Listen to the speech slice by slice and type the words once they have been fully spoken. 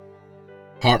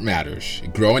Heart Matters,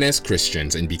 growing as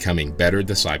Christians and becoming better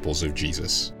disciples of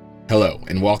Jesus. Hello,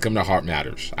 and welcome to Heart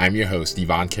Matters. I'm your host,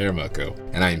 Ivan Karamoko,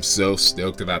 and I am so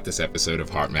stoked about this episode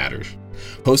of Heart Matters.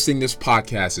 Hosting this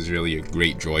podcast is really a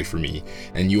great joy for me,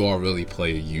 and you all really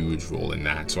play a huge role in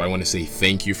that. So I want to say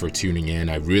thank you for tuning in.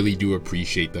 I really do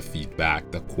appreciate the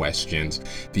feedback, the questions,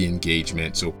 the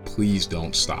engagement, so please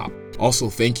don't stop.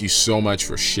 Also, thank you so much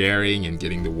for sharing and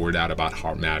getting the word out about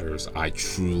Heart Matters. I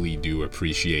truly do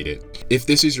appreciate it. If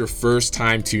this is your first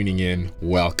time tuning in,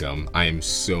 welcome. I am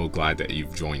so glad that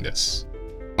you've joined us.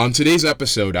 On today's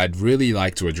episode, I'd really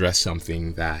like to address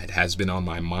something that has been on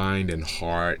my mind and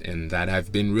heart and that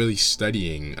I've been really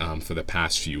studying for the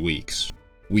past few weeks.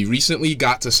 We recently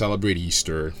got to celebrate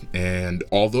Easter, and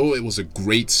although it was a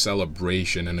great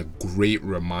celebration and a great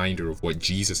reminder of what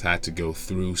Jesus had to go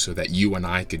through so that you and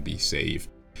I could be saved,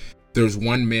 there's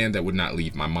one man that would not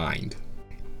leave my mind.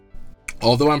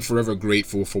 Although I'm forever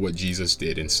grateful for what Jesus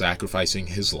did in sacrificing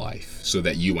his life so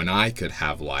that you and I could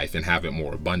have life and have it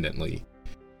more abundantly,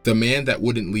 the man that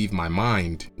wouldn't leave my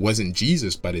mind wasn't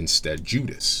Jesus, but instead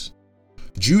Judas.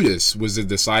 Judas was the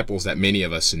disciples that many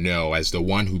of us know as the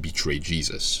one who betrayed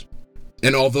Jesus.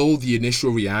 And although the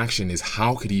initial reaction is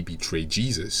how could he betray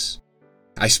Jesus,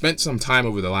 I spent some time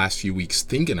over the last few weeks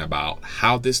thinking about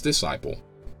how this disciple,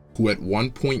 who at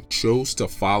one point chose to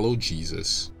follow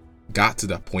Jesus, got to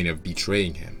the point of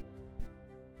betraying him.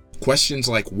 Questions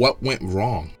like what went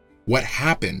wrong? What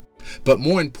happened? But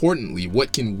more importantly,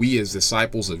 what can we as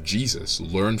disciples of Jesus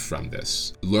learn from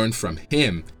this? Learn from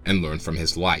him and learn from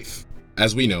his life.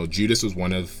 As we know, Judas was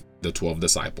one of the 12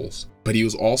 disciples, but he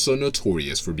was also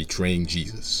notorious for betraying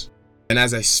Jesus. And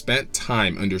as I spent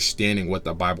time understanding what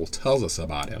the Bible tells us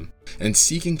about him and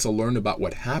seeking to learn about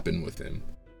what happened with him,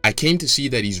 I came to see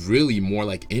that he's really more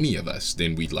like any of us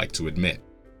than we'd like to admit.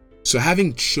 So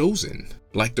having chosen,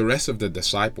 like the rest of the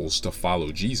disciples, to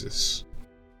follow Jesus,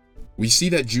 we see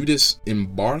that Judas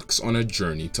embarks on a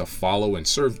journey to follow and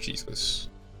serve Jesus.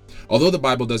 Although the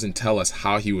Bible doesn't tell us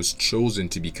how he was chosen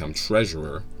to become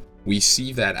treasurer, we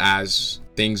see that as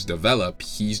things develop,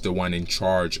 he's the one in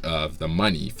charge of the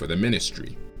money for the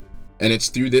ministry. And it's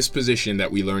through this position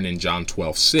that we learn in John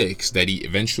 12:6 that he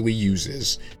eventually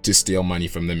uses to steal money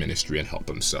from the ministry and help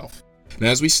himself. Now,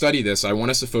 as we study this, I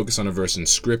want us to focus on a verse in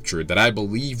scripture that I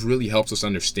believe really helps us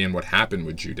understand what happened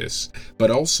with Judas, but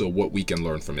also what we can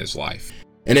learn from his life.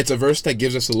 And it's a verse that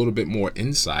gives us a little bit more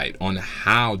insight on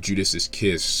how Judas's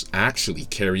kiss actually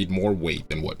carried more weight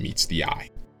than what meets the eye.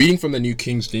 Reading from the New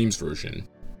King James Version,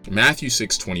 Matthew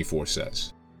 6:24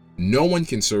 says, "No one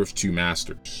can serve two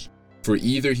masters, for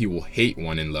either he will hate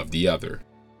one and love the other,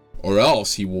 or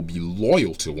else he will be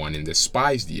loyal to one and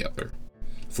despise the other.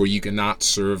 For you cannot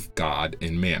serve God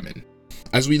and mammon."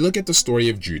 As we look at the story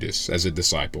of Judas as a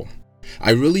disciple,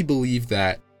 I really believe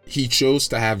that he chose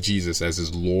to have Jesus as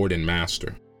his Lord and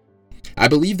Master. I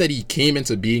believe that he came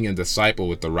into being a disciple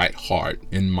with the right heart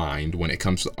and mind when it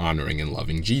comes to honoring and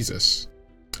loving Jesus.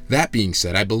 That being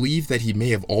said, I believe that he may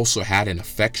have also had an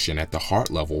affection at the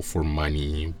heart level for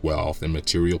money, wealth, and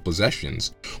material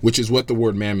possessions, which is what the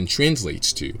word mammon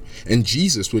translates to, and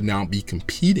Jesus would now be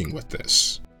competing with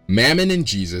this. Mammon and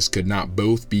Jesus could not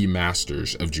both be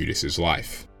masters of Judas's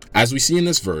life. As we see in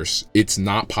this verse, it's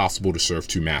not possible to serve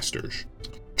two masters.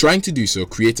 Trying to do so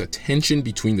creates a tension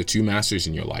between the two masters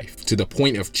in your life, to the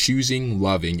point of choosing,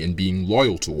 loving, and being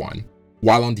loyal to one,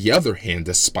 while on the other hand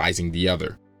despising the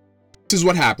other. This is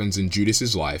what happens in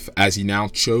Judas's life as he now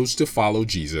chose to follow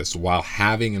Jesus while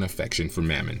having an affection for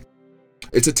mammon.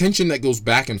 It's a tension that goes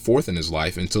back and forth in his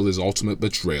life until his ultimate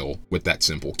betrayal with that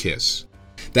simple kiss.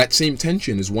 That same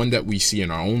tension is one that we see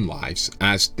in our own lives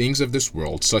as things of this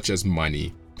world, such as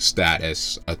money,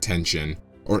 status, attention,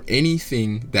 or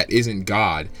anything that isn't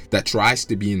God that tries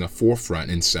to be in the forefront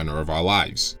and center of our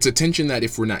lives. It's a tension that,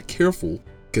 if we're not careful,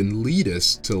 can lead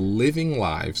us to living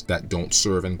lives that don't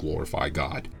serve and glorify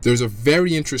God. There's a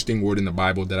very interesting word in the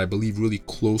Bible that I believe really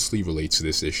closely relates to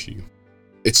this issue.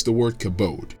 It's the word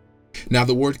kabod. Now,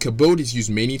 the word kabod is used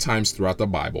many times throughout the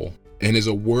Bible and is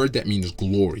a word that means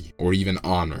glory or even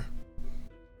honor.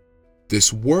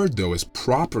 This word, though, is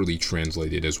properly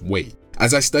translated as weight.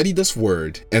 As I studied this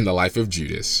word and the life of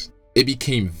Judas, it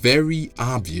became very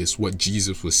obvious what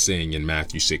Jesus was saying in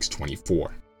Matthew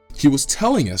 6:24. He was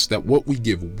telling us that what we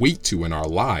give weight to in our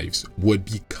lives would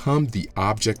become the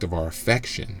object of our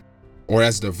affection, or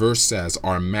as the verse says,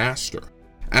 our master.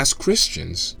 As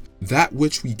Christians, that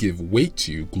which we give weight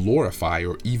to, glorify,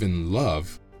 or even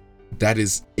love, that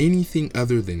is anything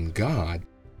other than God,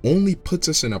 only puts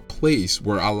us in a place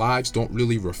where our lives don't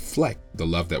really reflect the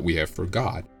love that we have for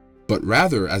God, but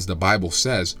rather, as the Bible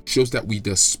says, shows that we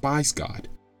despise God.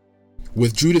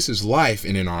 With Judas's life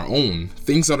and in our own,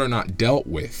 things that are not dealt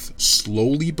with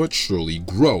slowly but surely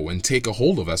grow and take a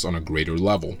hold of us on a greater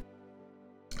level.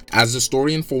 As the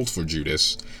story unfolds for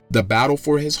Judas, the battle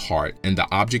for his heart and the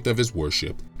object of his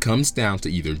worship comes down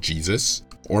to either Jesus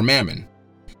or Mammon.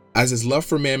 As his love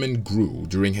for Mammon grew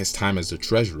during his time as the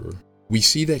treasurer, we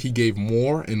see that he gave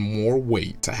more and more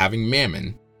weight to having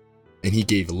Mammon, and he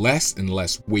gave less and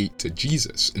less weight to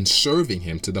Jesus in serving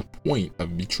him to the point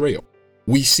of betrayal.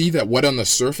 We see that what on the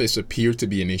surface appeared to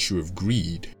be an issue of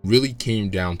greed really came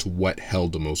down to what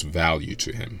held the most value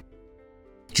to him.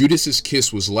 Judas's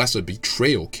kiss was less a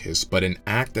betrayal kiss, but an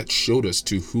act that showed us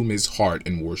to whom his heart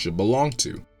and worship belonged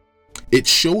to. It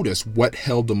showed us what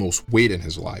held the most weight in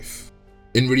his life.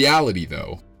 In reality,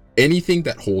 though, anything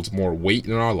that holds more weight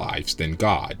in our lives than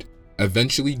God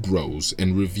eventually grows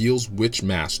and reveals which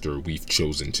master we've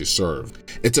chosen to serve.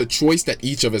 It's a choice that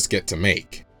each of us get to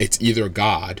make. It's either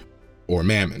God or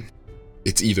Mammon.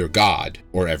 It's either God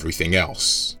or everything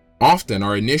else. Often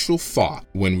our initial thought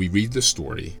when we read the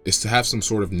story is to have some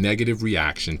sort of negative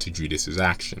reaction to Judas's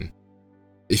action.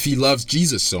 If he loves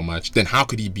Jesus so much, then how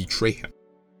could he betray him?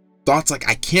 Thoughts like,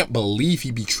 I can't believe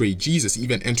he betrayed Jesus,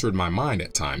 even entered my mind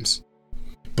at times.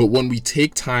 But when we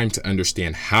take time to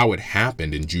understand how it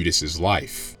happened in Judas's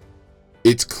life,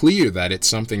 it's clear that it's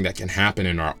something that can happen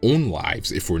in our own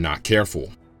lives if we're not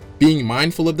careful. Being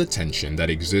mindful of the tension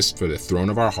that exists for the throne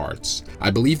of our hearts,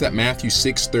 I believe that Matthew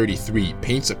 6:33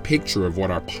 paints a picture of what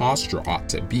our posture ought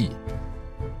to be.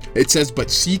 It says,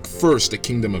 "But seek first the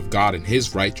kingdom of God and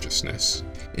his righteousness,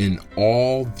 and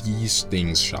all these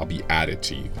things shall be added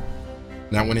to you."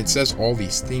 Now, when it says all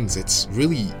these things, it's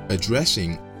really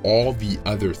addressing all the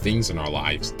other things in our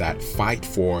lives that fight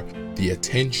for the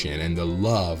attention and the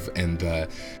love and the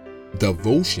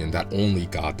devotion that only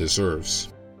God deserves.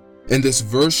 And this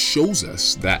verse shows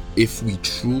us that if we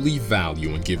truly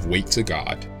value and give weight to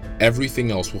God,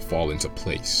 everything else will fall into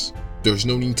place. There's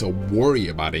no need to worry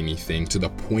about anything to the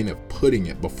point of putting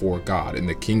it before God in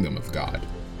the kingdom of God.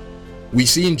 We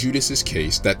see in Judas's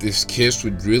case that this kiss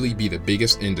would really be the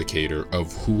biggest indicator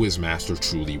of who his master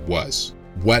truly was,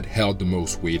 what held the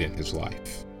most weight in his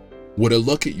life. Would a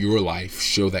look at your life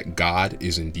show that God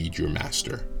is indeed your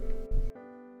master?